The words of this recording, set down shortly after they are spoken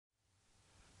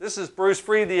This is Bruce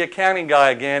Freed, the accounting guy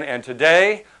again, and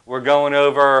today we're going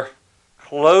over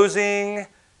closing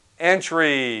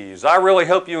entries. I really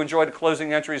hope you enjoy the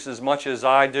closing entries as much as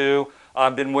I do.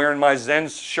 I've been wearing my Zen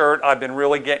shirt. I've been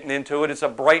really getting into it. It's a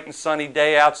bright and sunny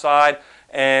day outside,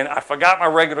 and I forgot my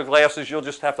regular glasses. You'll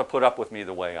just have to put up with me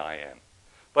the way I am.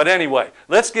 But anyway,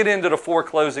 let's get into the 4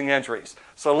 closing entries.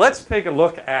 So let's take a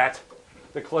look at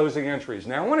the closing entries.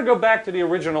 Now I want to go back to the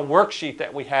original worksheet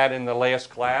that we had in the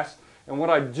last class. And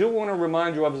what I do want to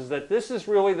remind you of is that this is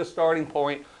really the starting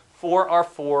point for our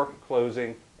 4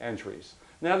 closing entries.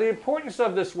 Now the importance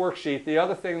of this worksheet, the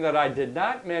other thing that I did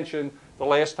not mention the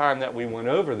last time that we went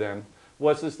over them,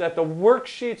 was that the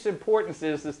worksheet's importance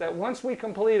is that once we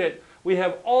complete it, we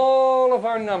have all of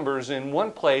our numbers in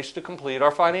one place to complete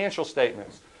our financial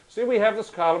statements. See, we have this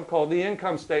column called the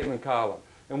income statement column.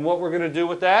 And what we're going to do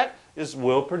with that is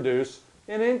we'll produce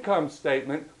an income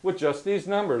statement with just these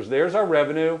numbers. There's our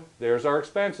revenue, there's our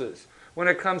expenses. When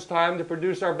it comes time to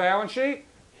produce our balance sheet,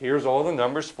 here's all the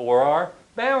numbers for our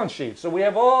balance sheet. So we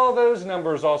have all those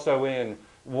numbers also in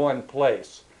one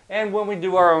place. And when we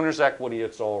do our owner's equity,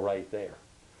 it's all right there.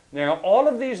 Now, all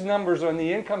of these numbers on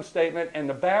the income statement and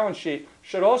the balance sheet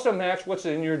should also match what's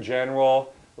in your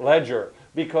general ledger,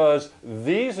 because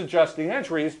these adjusting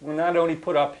entries were not only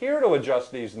put up here to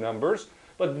adjust these numbers,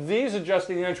 but these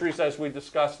adjusting entries, as we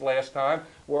discussed last time,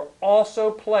 were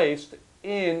also placed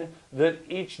in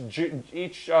each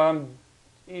of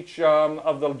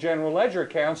the general ledger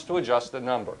accounts to adjust the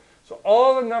number. So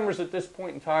all the numbers at this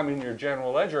point in time in your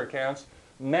general ledger accounts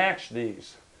match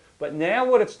these. But now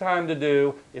what it's time to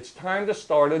do, it's time to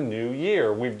start a new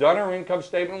year. We've done our income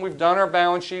statement, we've done our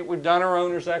balance sheet, we've done our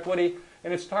owner's equity,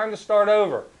 and it's time to start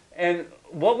over. And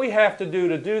what we have to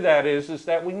do that is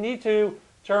that we need to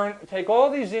take all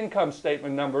these income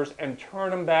statement numbers and turn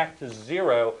them back to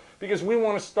 0, because we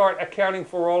want to start accounting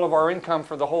for all of our income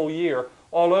for the whole year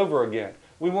all over again.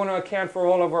 We want to account for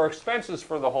all of our expenses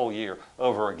for the whole year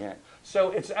over again. So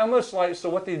it's almost like, so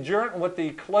what the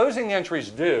closing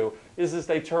entries do is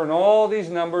they turn all these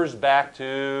numbers back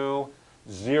to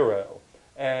 0.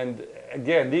 And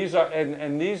again, these are,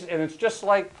 and it's just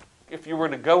like if you were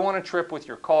to go on a trip with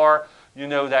your car, you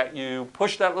know that you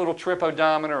push that little trip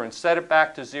odometer and set it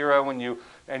back to 0, and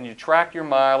you track your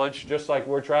mileage, just like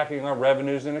we're tracking our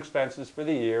revenues and expenses for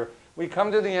the year. We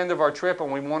come to the end of our trip and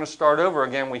we want to start over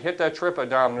again. We hit that trip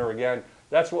odometer again.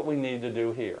 That's what we need to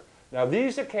do here. Now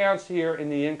these accounts here in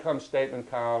the income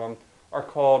statement column are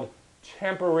called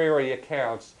temporary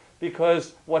accounts,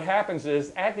 because what happens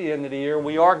is at the end of the year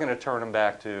we are going to turn them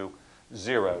back to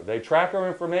 0. They track our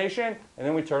information and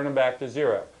then we turn them back to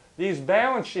 0. These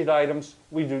balance sheet items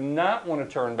we do not want to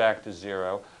turn back to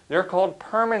 0. They're called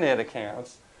permanent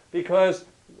accounts, because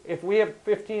if we have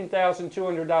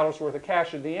 $15,200 worth of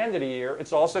cash at the end of the year,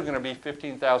 it's also going to be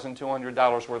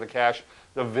 $15,200 worth of cash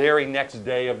the very next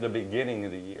day of the beginning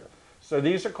of the year. So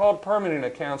these are called permanent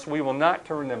accounts. We will not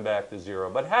turn them back to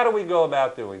 0. But how do we go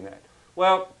about doing that?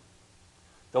 Well,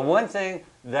 the one thing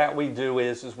that we do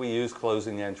is we use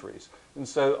closing entries. And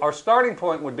so our starting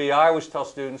point would be, I always tell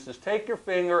students, is take your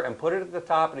finger and put it at the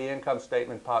top of the income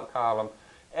statement column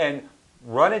and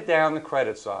run it down the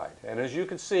credit side. And as you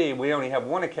can see, we only have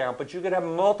one account, but you could have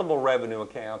multiple revenue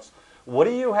accounts. What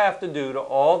do you have to do to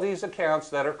all these accounts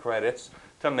that are credits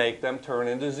to make them turn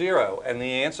into 0? And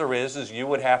the answer is you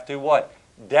would have to what?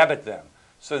 Debit them.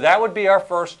 So that would be our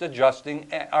first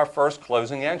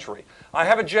closing entry. I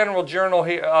have a general journal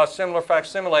here, similar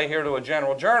facsimile here to a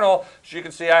general journal. As you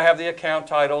can see, I have the account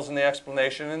titles and the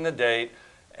explanation and the date.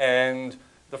 And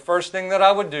the first thing that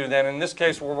I would do then, in this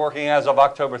case we're working as of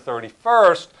October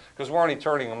 31st, because we're only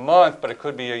turning a month, but it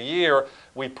could be a year.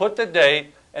 We put the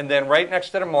date, and then right next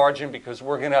to the margin, because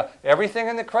we're going to, everything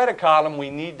in the credit column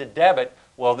we need to debit.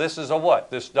 Well, this is a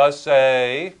what? This does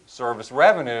say service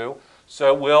revenue.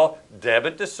 So we'll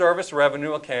debit the service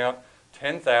revenue account,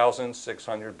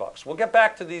 $10,600. We'll get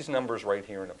back to these numbers right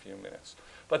here in a few minutes.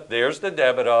 But there's the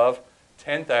debit of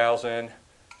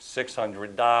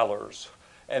 $10,600.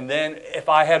 And then if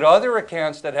I had other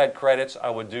accounts that had credits, I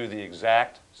would do the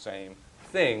exact same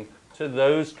thing to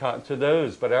those,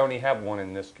 but I only have one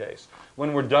in this case.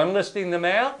 When we're done listing them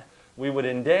out, we would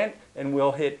indent and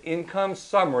we'll hit income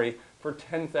summary for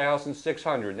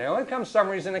 $10,600. Now, income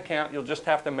summary is an account. You'll just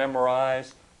have to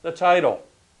memorize the title.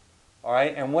 All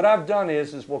right, and what I've done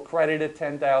is we'll credit it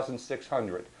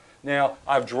 $10,600. Now,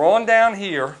 I've drawn down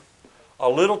here a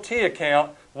little T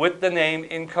account with the name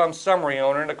income summary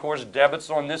owner, and of course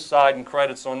debits on this side and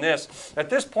credits on this.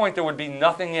 At this point there would be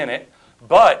nothing in it,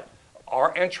 but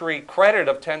our entry credit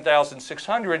of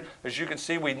 $10,600, as you can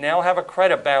see, we now have a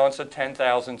credit balance of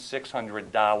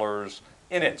 $10,600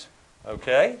 in it.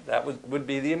 Okay, that would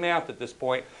be the amount at this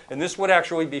point. And this would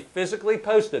actually be physically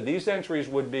posted. These entries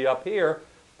would be up here,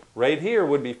 right here,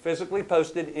 would be physically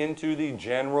posted into the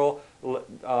general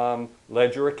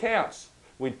ledger accounts.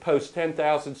 We'd post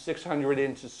 $10,600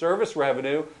 into service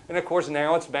revenue, and of course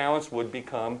now its balance would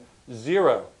become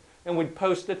 0. And we'd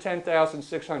post the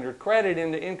 $10,600 credit in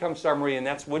the income summary, and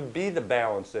that would be the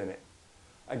balance in it.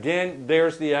 Again,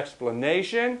 there's the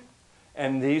explanation.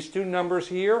 And these two numbers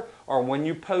here are when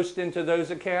you post into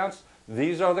those accounts.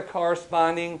 These are the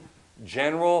corresponding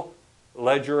general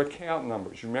ledger account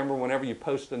numbers. Remember, whenever you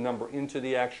post a number into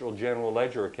the actual general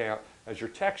ledger account, as your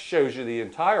text shows you the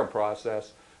entire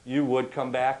process, you would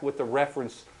come back with the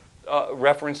reference,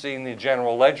 referencing the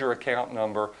general ledger account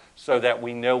number so that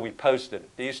we know we posted it.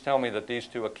 These tell me that these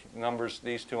two numbers,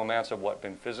 these two amounts have what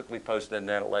been physically posted in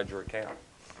that ledger account.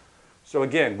 So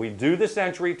again, we do this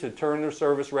entry to turn the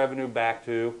service revenue back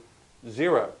to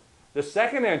 0. The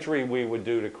second entry we would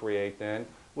do to create then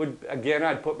would, again,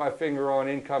 I'd put my finger on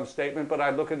income statement, but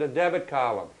I'd look at the debit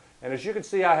column. And as you can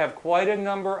see, I have quite a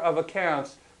number of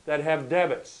accounts that have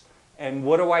debits. And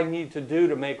what do I need to do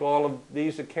to make all of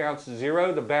these accounts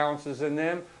 0, the balances in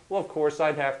them? Well, of course,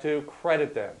 I'd have to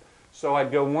credit them. So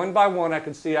I'd go one by one. I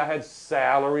could see I had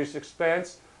salaries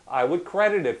expense. I would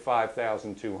credit it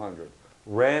 $5,200.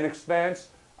 Rent expense,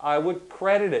 I would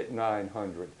credit it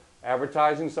 $900.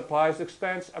 Advertising supplies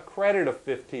expense, a credit of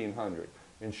 $1,500.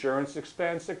 Insurance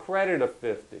expense, a credit of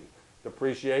 $50.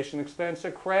 Depreciation expense,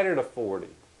 a credit of $40.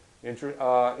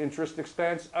 Interest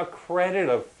expense, a credit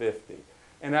of $50.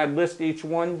 And I'd list each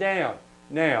one down.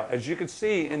 Now, as you can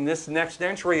see in this next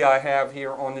entry I have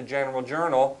here on the general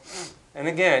journal, and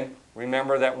again,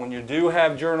 remember that when you do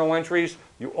have journal entries,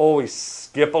 you always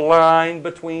skip a line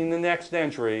between the next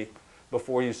entry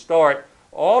before you start.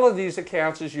 All of these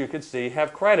accounts, as you can see,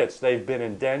 have credits. They've been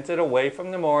indented away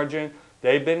from the margin.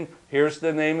 Here's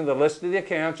the name of the list of the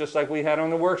account, just like we had on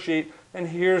the worksheet, and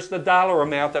here's the dollar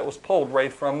amount that was pulled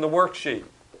right from the worksheet.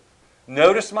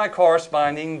 Notice my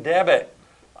corresponding debit.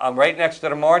 Right next to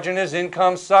the margin is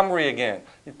income summary again.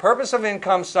 The purpose of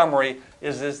income summary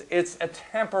is it's a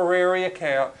temporary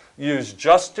account used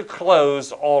just to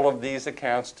close all of these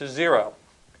accounts to 0.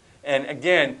 And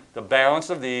again, the balance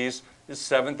of these is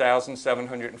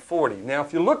 $7,740. Now,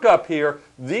 if you look up here,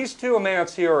 these two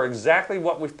amounts here are exactly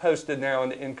what we've posted now in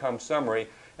the income summary,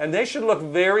 and they should look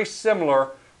very similar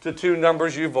to two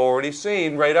numbers you've already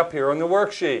seen right up here on the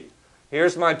worksheet.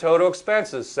 Here's my total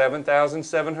expenses,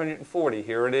 $7,740.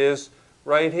 Here it is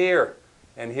right here.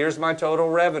 And here's my total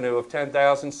revenue of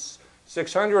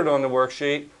 $10,600 on the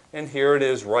worksheet, and here it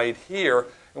is right here,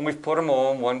 and we've put them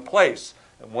all in one place.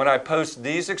 When I post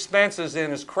these expenses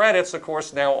in as credits, of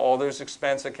course, now all those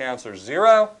expense accounts are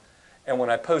 0. And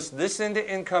when I post this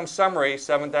into income summary,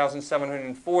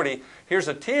 $7,740, here's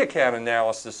a T account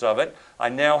analysis of it. I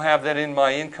now have that in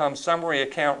my income summary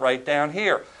account right down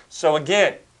here. So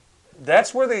again,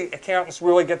 that's where the accountants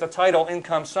really get the title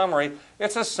income summary.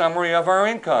 It's a summary of our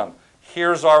income.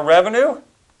 Here's our revenue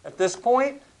at this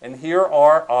point, and here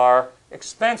are our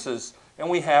expenses. And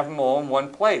we have them all in one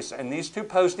place. And these two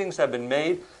postings have been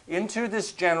made into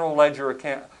this general ledger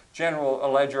account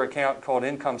called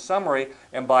income summary.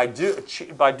 And by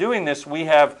doing this, we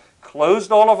have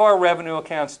closed all of our revenue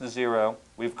accounts to 0.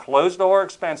 We've closed all our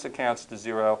expense accounts to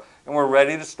 0. And we're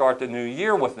ready to start the new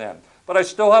year with them. But I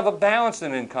still have a balance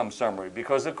in income summary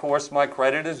because, of course, my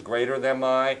credit is greater than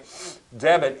my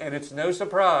debit. And it's no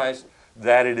surprise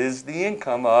that it is the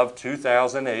income of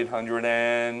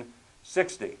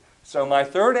 $2,860. So my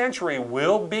third entry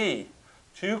will be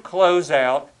to close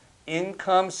out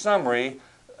income summary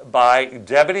by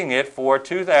debiting it for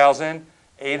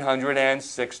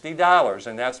 $2,860.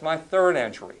 And that's my third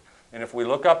entry. And if we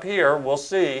look up here, we'll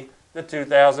see the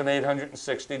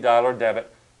 $2,860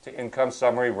 debit to income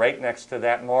summary right next to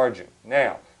that margin.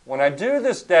 Now, when I do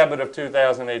this debit of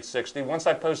 $2,860, once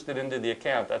I post it into the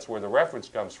account, that's where the reference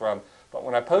comes from. But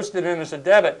when I post it in as a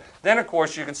debit, then of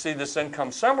course you can see this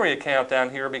income summary account down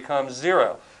here becomes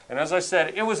 0. And as I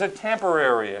said, it was a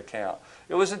temporary account.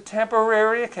 It was a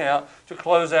temporary account to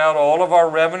close out all of our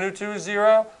revenue to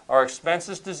 0, our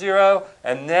expenses to 0,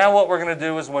 and now what we're going to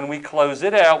do is when we close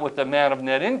it out with the amount of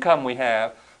net income we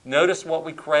have, notice what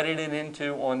we credited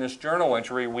into on this journal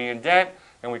entry. We indent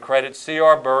and we credit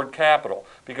C.R. Bird Capital.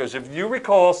 Because if you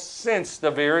recall, since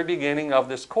the very beginning of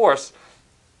this course,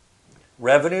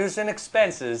 revenues and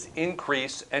expenses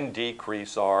increase and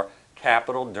decrease our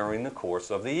capital during the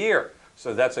course of the year.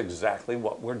 So that's exactly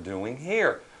what we're doing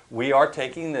here. We are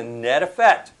taking the net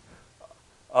effect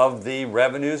of the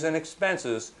revenues and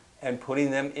expenses and putting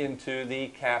them into the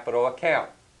capital account.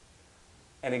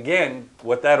 And again,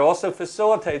 what that also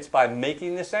facilitates by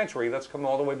making this entry, let's come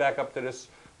all the way back up to this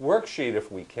worksheet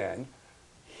if we can.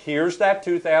 Here's that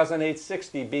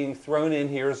 2,860 being thrown in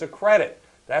here as a credit.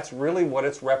 That's really what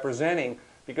it's representing,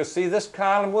 because see, this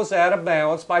column was out of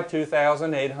balance by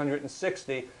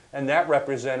 2,860, and that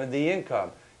represented the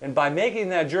income. And by making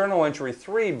that journal entry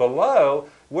 3 below,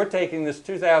 we're taking this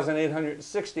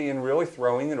 2,860 and really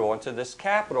throwing it onto this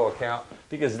capital account,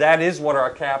 because that is what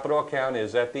our capital account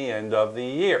is at the end of the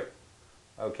year.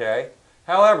 Okay?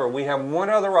 However, we have one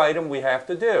other item we have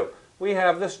to do. We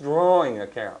have this drawing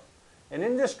account. And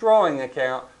in this drawing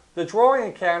account, the drawing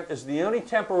account is the only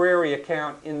temporary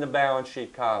account in the balance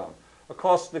sheet column. Of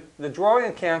course, the drawing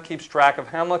account keeps track of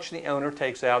how much the owner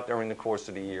takes out during the course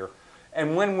of the year.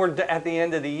 And when we're at the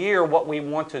end of the year, what we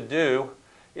want to do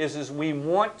is we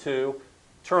want to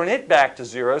turn it back to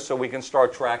 0 so we can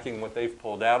start tracking what they've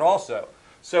pulled out also.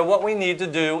 So what we need to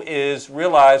do is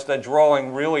realize that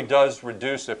drawing really does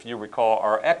reduce, if you recall,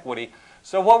 our equity.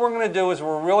 So what we're going to do is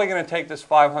we're really going to take this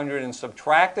 500 and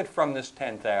subtract it from this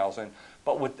 10,000,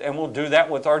 and we'll do that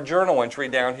with our journal entry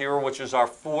down here, which is our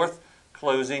 4th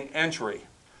closing entry.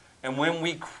 And when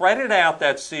we credit out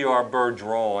that C.R. Bird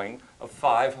drawing of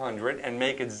 500 and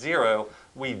make it 0,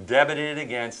 we debit it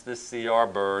against the C.R.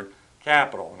 Bird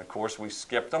capital. And of course, we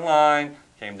skipped a line,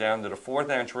 came down to the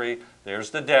 4th entry. There's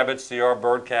the debit, C.R.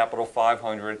 Bird capital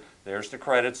 500. There's the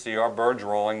credit, C.R. Bird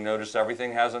drawing. Notice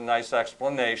everything has a nice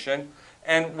explanation.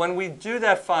 And when we do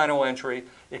that final entry,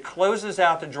 it closes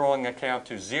out the drawing account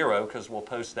to 0, because we'll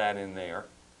post that in there.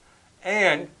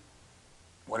 And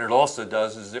what it also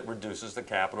does is it reduces the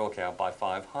capital account by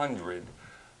 500.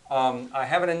 I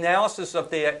have an analysis of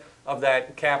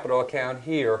that capital account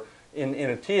here in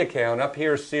a T account. Up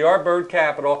here is C.R. Bird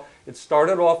capital. It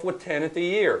started off with 10 at the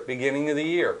year, beginning of the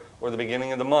year, or the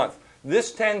beginning of the month.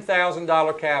 This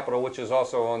 $10,000 capital, which is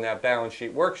also on that balance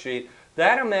sheet worksheet,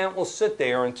 that amount will sit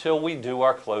there until we do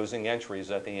our closing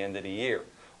entries at the end of the year.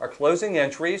 Our closing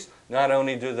entries, not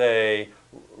only do they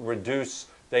reduce,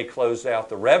 they close out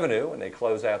the revenue and they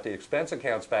close out the expense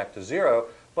accounts back to 0,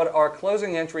 but our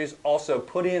closing entries also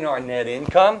put in our net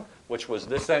income, which was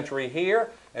this entry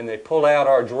here, and they pull out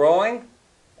our drawing.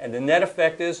 And the net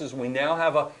effect is we now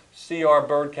have a C.R.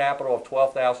 Bird capital of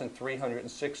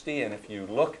 $12,360, and if you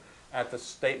look at the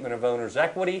statement of owner's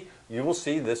equity, you will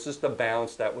see this is the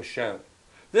balance that was shown.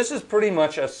 This is pretty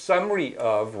much a summary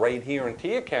of, right here in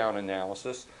T account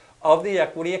analysis, of the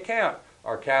equity account.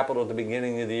 Our capital at the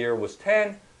beginning of the year was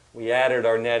 10. We added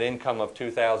our net income of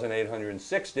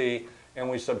 2,860, and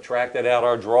we subtracted out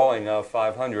our drawing of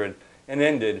 500 and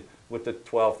ended with the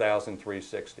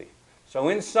 12,360. So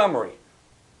in summary,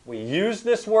 we use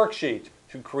this worksheet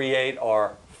to create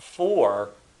our 4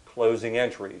 closing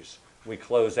entries. We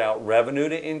close out revenue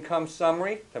to income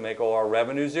summary to make all our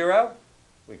revenue 0.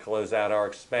 We close out our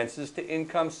expenses to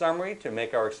income summary to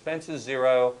make our expenses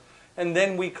 0. And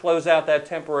then we close out that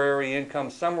temporary income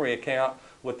summary account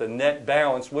with the net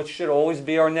balance, which should always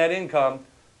be our net income,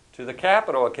 to the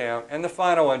capital account. And the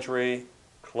final entry,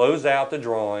 close out the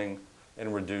drawing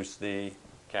and reduce the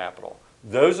capital.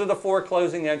 Those are the 4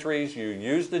 closing entries. You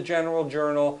use the general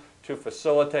journal to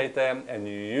facilitate them, and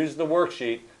you use the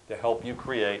worksheet to help you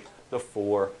create the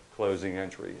 4 closing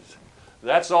entries.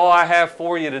 That's all I have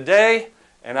for you today,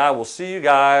 and I will see you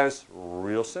guys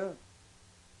real soon.